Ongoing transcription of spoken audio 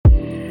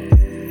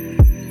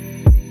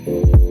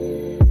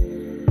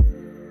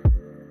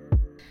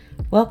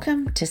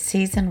Welcome to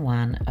Season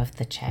 1 of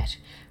The Chat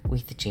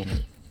with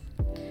Jenny.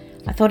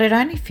 I thought it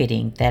only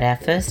fitting that our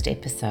first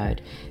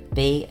episode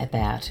be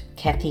about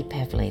Kathy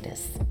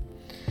Pavlidis,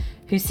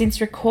 who since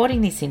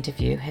recording this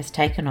interview has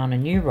taken on a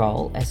new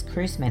role as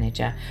cruise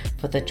manager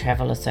for the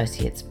Travel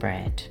Associates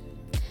brand.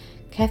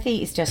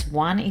 Kathy is just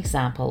one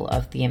example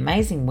of the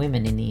amazing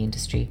women in the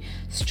industry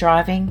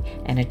striving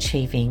and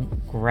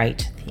achieving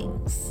great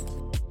things.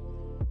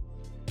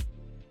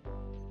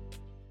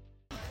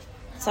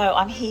 So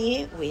I'm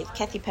here with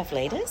Kathy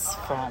Pavlidis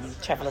from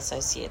Travel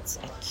Associates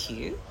at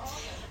Q,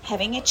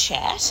 having a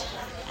chat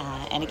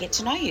and a get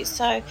to know you.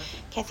 So,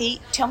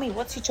 Kathy, tell me,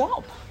 what's your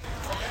job?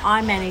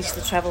 I manage the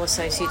Travel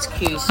Associates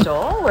Q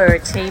store. We're a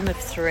team of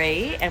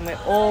 3 and we're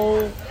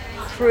all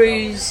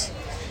cruise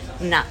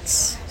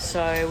nuts.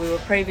 So we were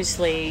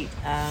previously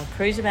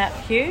Cruise About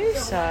Q,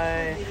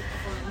 so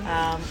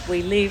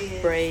we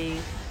live,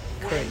 breathe,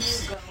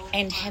 cruise.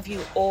 And have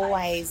you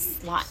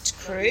always liked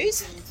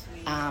cruise?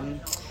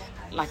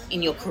 Like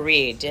in your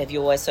career, have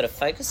you always sort of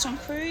focused on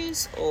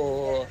cruise,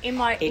 or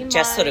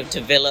sort of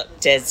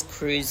developed as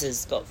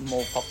cruises got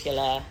more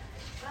popular?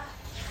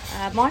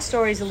 My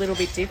story is a little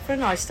bit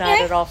different. I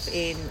started off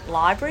in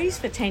libraries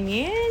for 10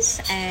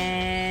 years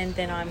and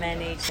then I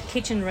managed a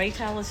kitchen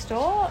retailer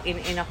store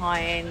in a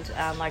high-end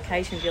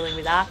location dealing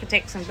with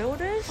architects and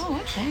builders.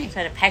 Oh, okay. So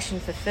I had a passion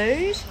for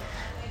food,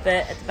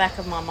 but at the back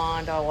of my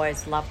mind I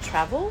always loved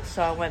travel,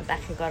 so I went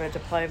back and got a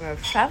diploma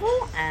of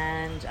travel,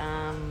 and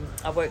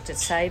I worked at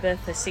Sabre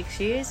for 6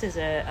 years as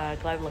a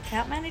global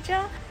account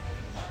manager.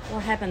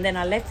 What happened then,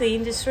 I left the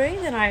industry,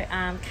 then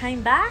I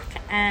came back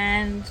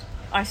and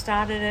I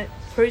started at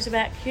Cruise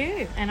About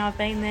Q, and I've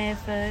been there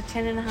for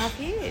 10 and a half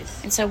years.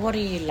 And so what do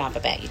you love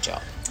about your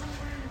job?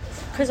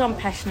 Because I'm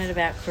passionate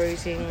about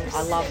cruising,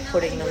 I love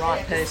putting the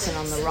right person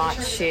on the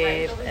right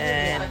ship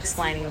and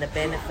explaining the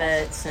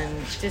benefits,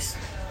 and just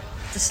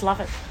love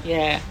it.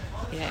 Yeah.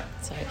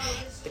 So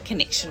the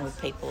connection with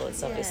people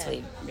is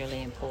obviously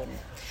really important.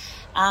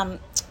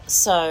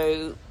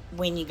 So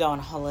when you go on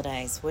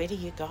holidays, where do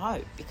you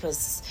go?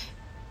 Because,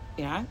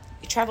 you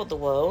travelled the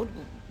world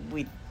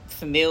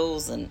for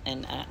meals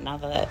and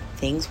other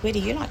things. Where do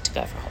you like to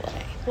go for a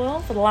holiday?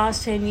 Well, for the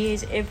last 10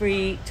 years,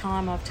 every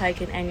time I've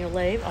taken annual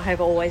leave, I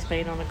have always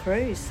been on a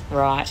cruise.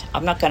 Right.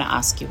 I'm not going to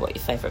ask you what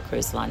your favourite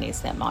cruise line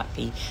is. That might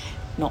be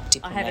not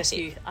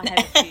diplomatic. I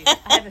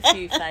have a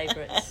few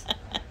favourites.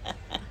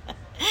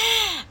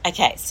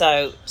 Okay,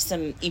 so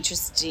some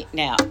interesting...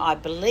 Now, I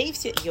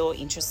believe that you're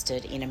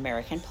interested in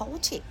American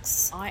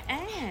politics. I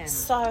am.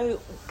 So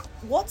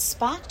what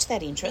sparked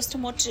that interest,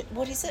 and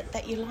what is it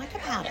that you like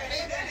about it?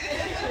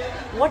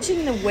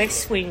 Watching The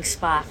West Wing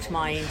sparked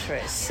my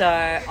interest. So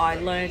I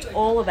learned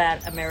all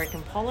about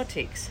American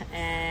politics.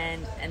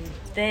 And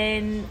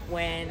then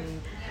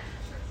when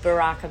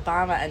Barack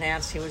Obama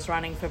announced he was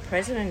running for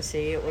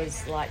presidency, it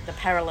was like the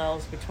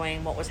parallels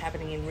between what was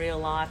happening in real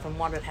life and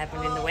what had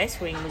happened in the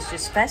West Wing was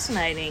just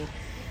fascinating,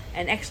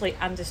 and actually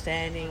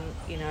understanding,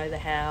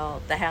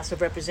 how the House of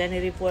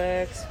Representatives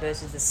works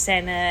versus the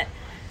Senate,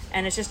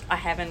 and it's just I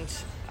haven't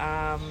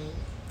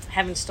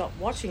stopped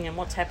watching, and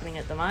what's happening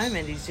at the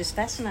moment is just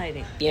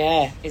fascinating.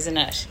 Yeah, isn't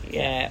it?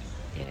 Yeah.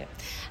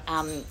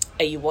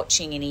 Are you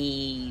watching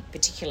any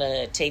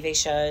particular TV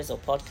shows or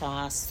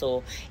podcasts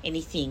or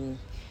anything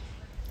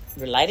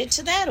related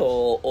to that,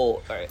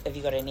 or have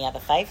you got any other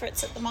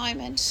favourites at the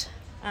moment?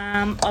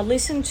 I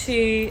listen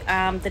to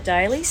The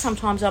Daily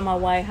sometimes on my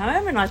way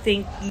home, and I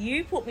think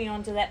you put me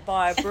onto that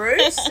via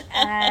Bruce,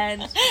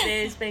 and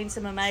there's been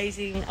some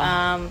amazing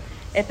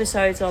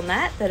episodes on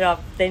that I've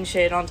then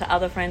shared on to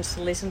other friends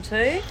to listen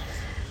to.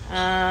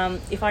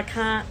 If I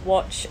can't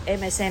watch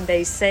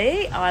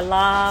MSNBC, I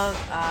love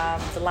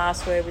The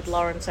Last Word with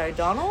Lawrence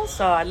O'Donnell,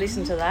 so I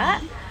listen to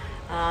that.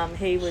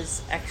 He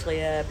was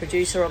actually a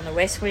producer on The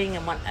West Wing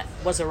and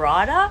was a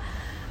writer.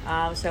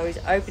 So his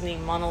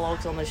opening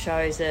monologues on the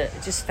shows are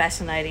just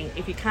fascinating.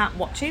 If you can't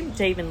watch him,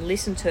 to even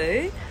listen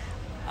to,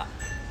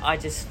 I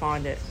just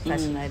find it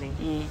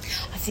fascinating.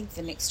 I think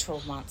the next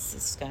 12 months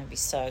is going to be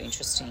so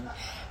interesting,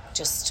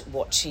 just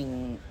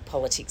watching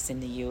politics in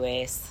the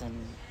US,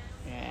 and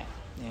yeah.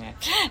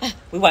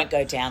 We won't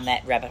go down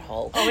that rabbit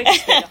hole. Oh, we could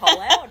spend a whole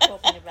hour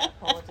talking about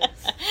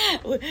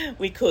politics.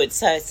 We could.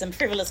 So some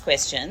frivolous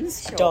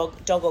questions. Sure.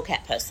 Dog or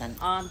cat person?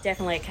 I'm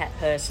definitely a cat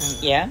person.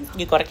 Yeah?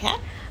 You got a cat?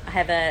 I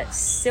have a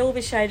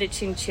silver-shaded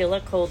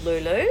chinchilla called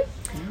Lulu,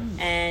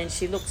 and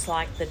she looks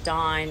like the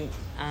Dine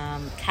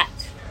cat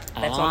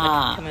that's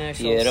on the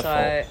commercial. Beautiful.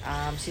 So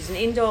she's an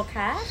indoor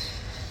cat,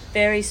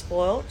 very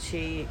spoiled.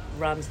 She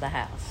runs the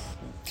house.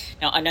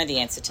 Now, I know the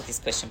answer to this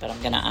question, but I'm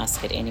going to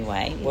ask it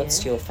anyway. Yeah.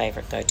 What's your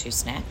favourite go-to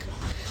snack?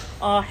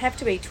 Oh, have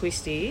to be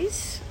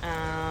Twisties.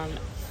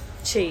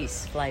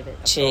 Cheese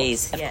flavoured.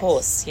 Cheese, of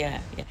course, yeah.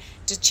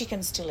 Do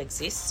chickens still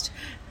exist?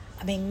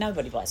 I mean,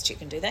 nobody buys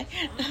chicken, do they?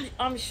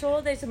 I'm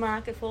sure there's a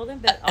market for them,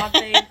 but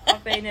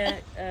I've been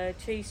a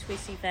cheese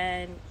Twistie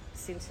fan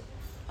since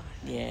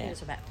it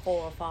was about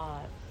 4 or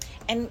 5.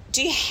 And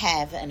do you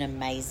have an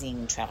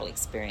amazing travel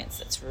experience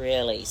that's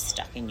really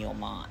stuck in your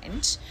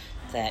mind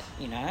that,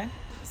 you know,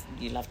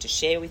 you love to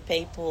share with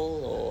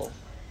people? Or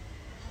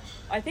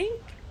I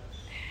think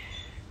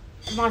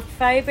my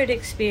favourite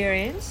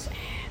experience,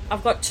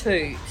 I've got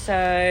two.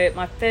 So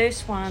my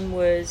first one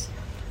was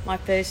my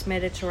first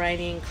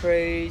Mediterranean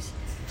cruise,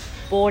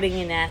 boarding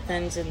in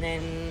Athens and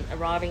then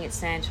arriving at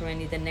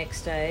Santorini the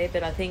next day.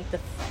 But I think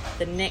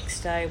the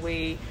next day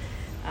we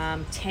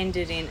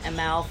tendered in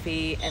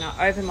Amalfi, and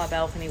I opened my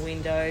balcony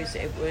windows.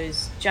 It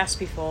was just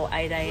before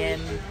 8 a.m.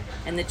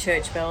 and the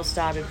church bells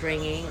started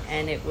ringing,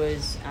 and it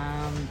was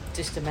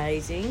just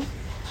amazing.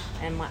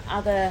 And my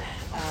other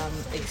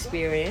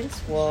experience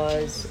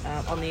was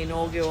on the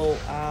inaugural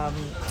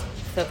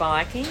for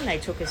Viking. They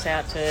took us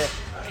out to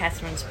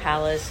Catherine's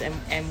Palace,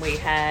 and we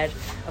had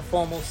a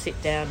formal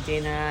sit-down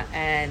dinner,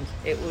 and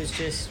it was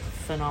just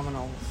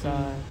phenomenal.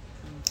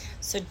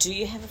 So do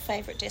you have a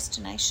favourite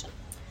destination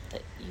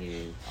that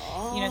you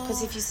know,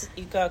 because if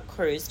you go a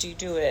cruise, do you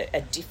do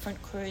a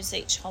different cruise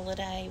each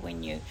holiday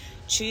when you're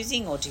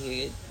choosing, or do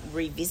you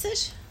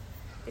revisit?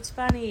 It's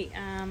funny,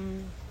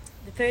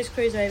 the first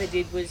cruise I ever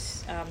did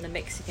was the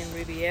Mexican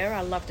Riviera.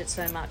 I loved it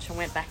so much I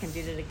went back and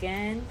did it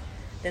again.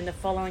 Then the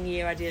following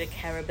year I did a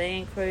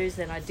Caribbean cruise,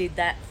 then I did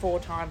that 4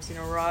 times in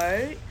a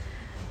row,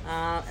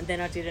 and then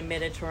I did a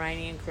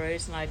Mediterranean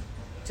cruise, and I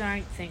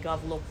don't think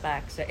I've looked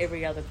back. So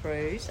every other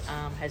cruise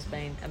has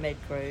been a Med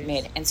cruise.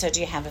 Med. And so do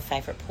you have a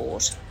favourite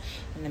port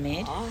in the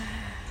Med?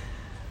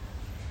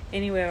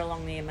 Anywhere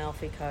along the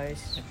Amalfi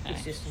Coast. Okay.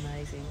 It's just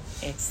amazing.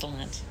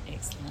 Excellent.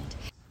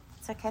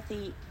 So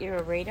Kathy, you're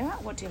a reader.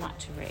 What do you like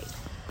to read?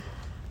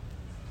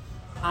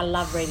 I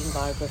love reading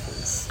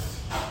biographies.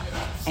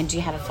 And do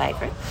you have a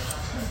favourite?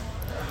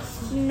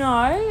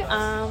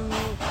 No.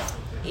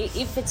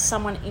 If it's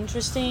someone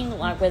interesting,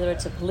 like whether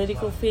it's a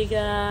political figure,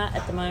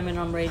 at the moment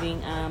I'm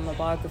reading a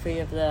biography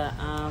of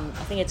I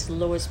think it's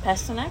Louis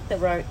Pasternak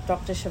that wrote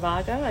Dr.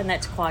 Zhivago, and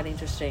that's quite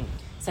interesting.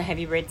 So have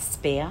you read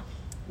Spare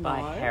by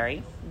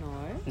Harry?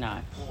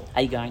 No.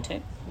 Are you going to?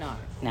 No.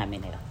 No, me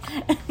neither.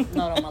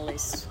 Not on my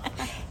list.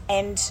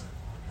 And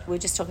we're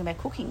just talking about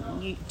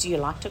cooking. Do you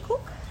like to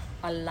cook?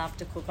 I love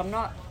to cook.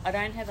 I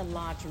don't have a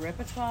large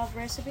repertoire of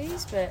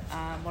recipes, but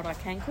what I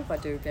can cook, I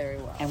do very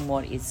well. And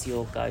what is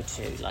your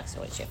go-to? Like,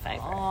 so what's your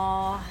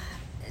favourite?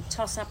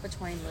 Toss up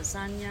between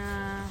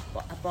lasagna,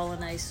 a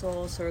bolognese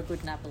sauce, or a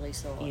good Napoli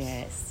sauce.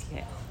 Yes,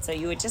 yeah. So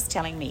you were just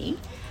telling me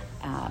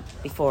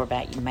before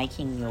about you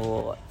making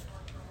your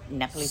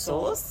Napoli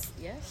sauce.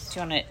 Yes.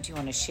 Do you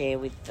want to share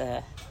with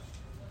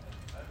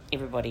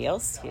everybody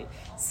else your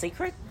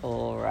secret,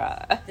 or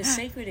The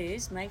secret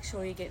is make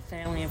sure you get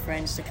family and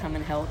friends to come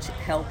and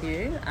help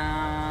you.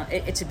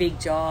 It's a big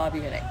job.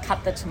 You got to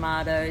cut the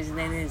tomatoes, and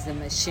then there's a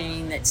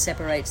machine that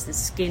separates the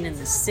skin and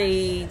the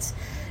seeds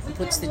and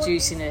puts the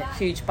juice in a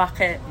huge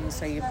bucket, and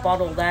so you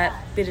bottle that,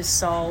 bit of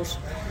salt,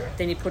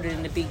 then you put it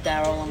in a big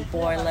barrel and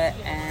boil it,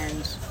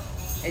 and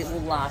it will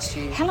last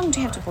you. How long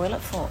do you have to boil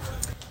it for?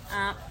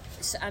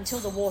 Until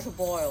the water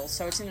boils,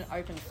 so it's in an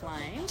open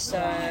flame. So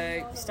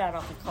you start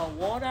off with cold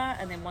water,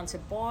 and then once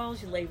it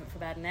boils, you leave it for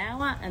about an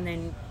hour, and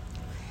then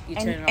you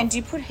turn it off. And do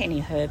you put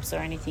any herbs or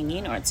anything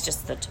in, or it's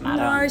just the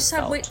tomato? No, and so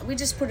salt? we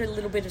just put a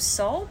little bit of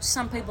salt.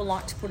 Some people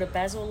like to put a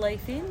basil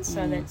leaf in,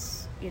 so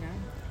that's,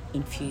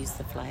 infuse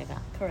the flavour.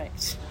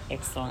 correct.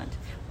 Excellent.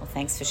 Well,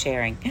 thanks for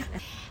sharing.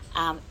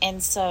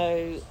 And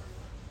so,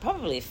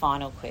 probably a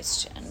final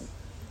question: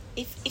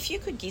 if you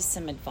could give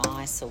some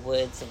advice or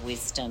words of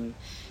wisdom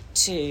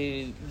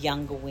to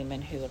younger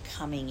women who are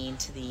coming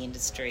into the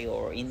industry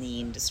or in the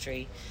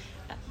industry,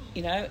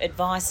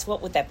 advice,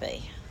 what would that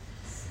be?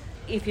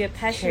 If you're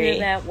passionate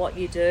about what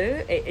you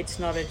do, it's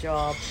not a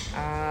job,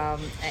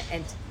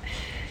 and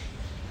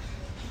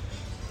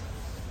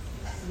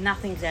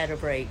nothing's out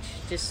of reach.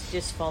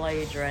 Just follow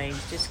your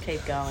dreams. Just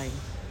keep going,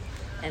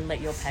 and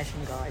let your passion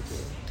guide you.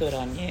 Good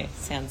on you.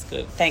 Sounds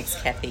good.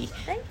 Thanks, Kathy.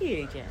 Thank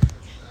you, Jen.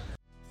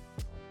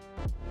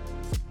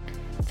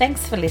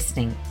 Thanks for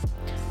listening.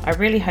 I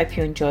really hope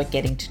you enjoyed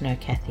getting to know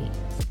Kathy.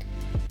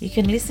 You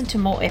can listen to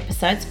more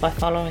episodes by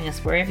following us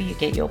wherever you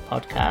get your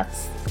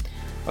podcasts,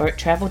 or at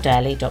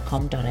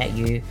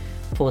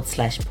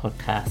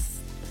traveldaily.com.au/podcasts.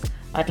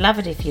 I'd love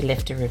it if you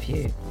left a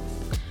review.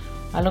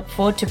 I look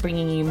forward to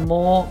bringing you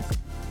more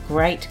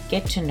great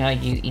get to know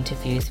you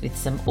interviews with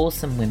some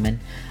awesome women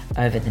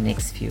over the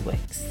next few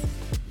weeks.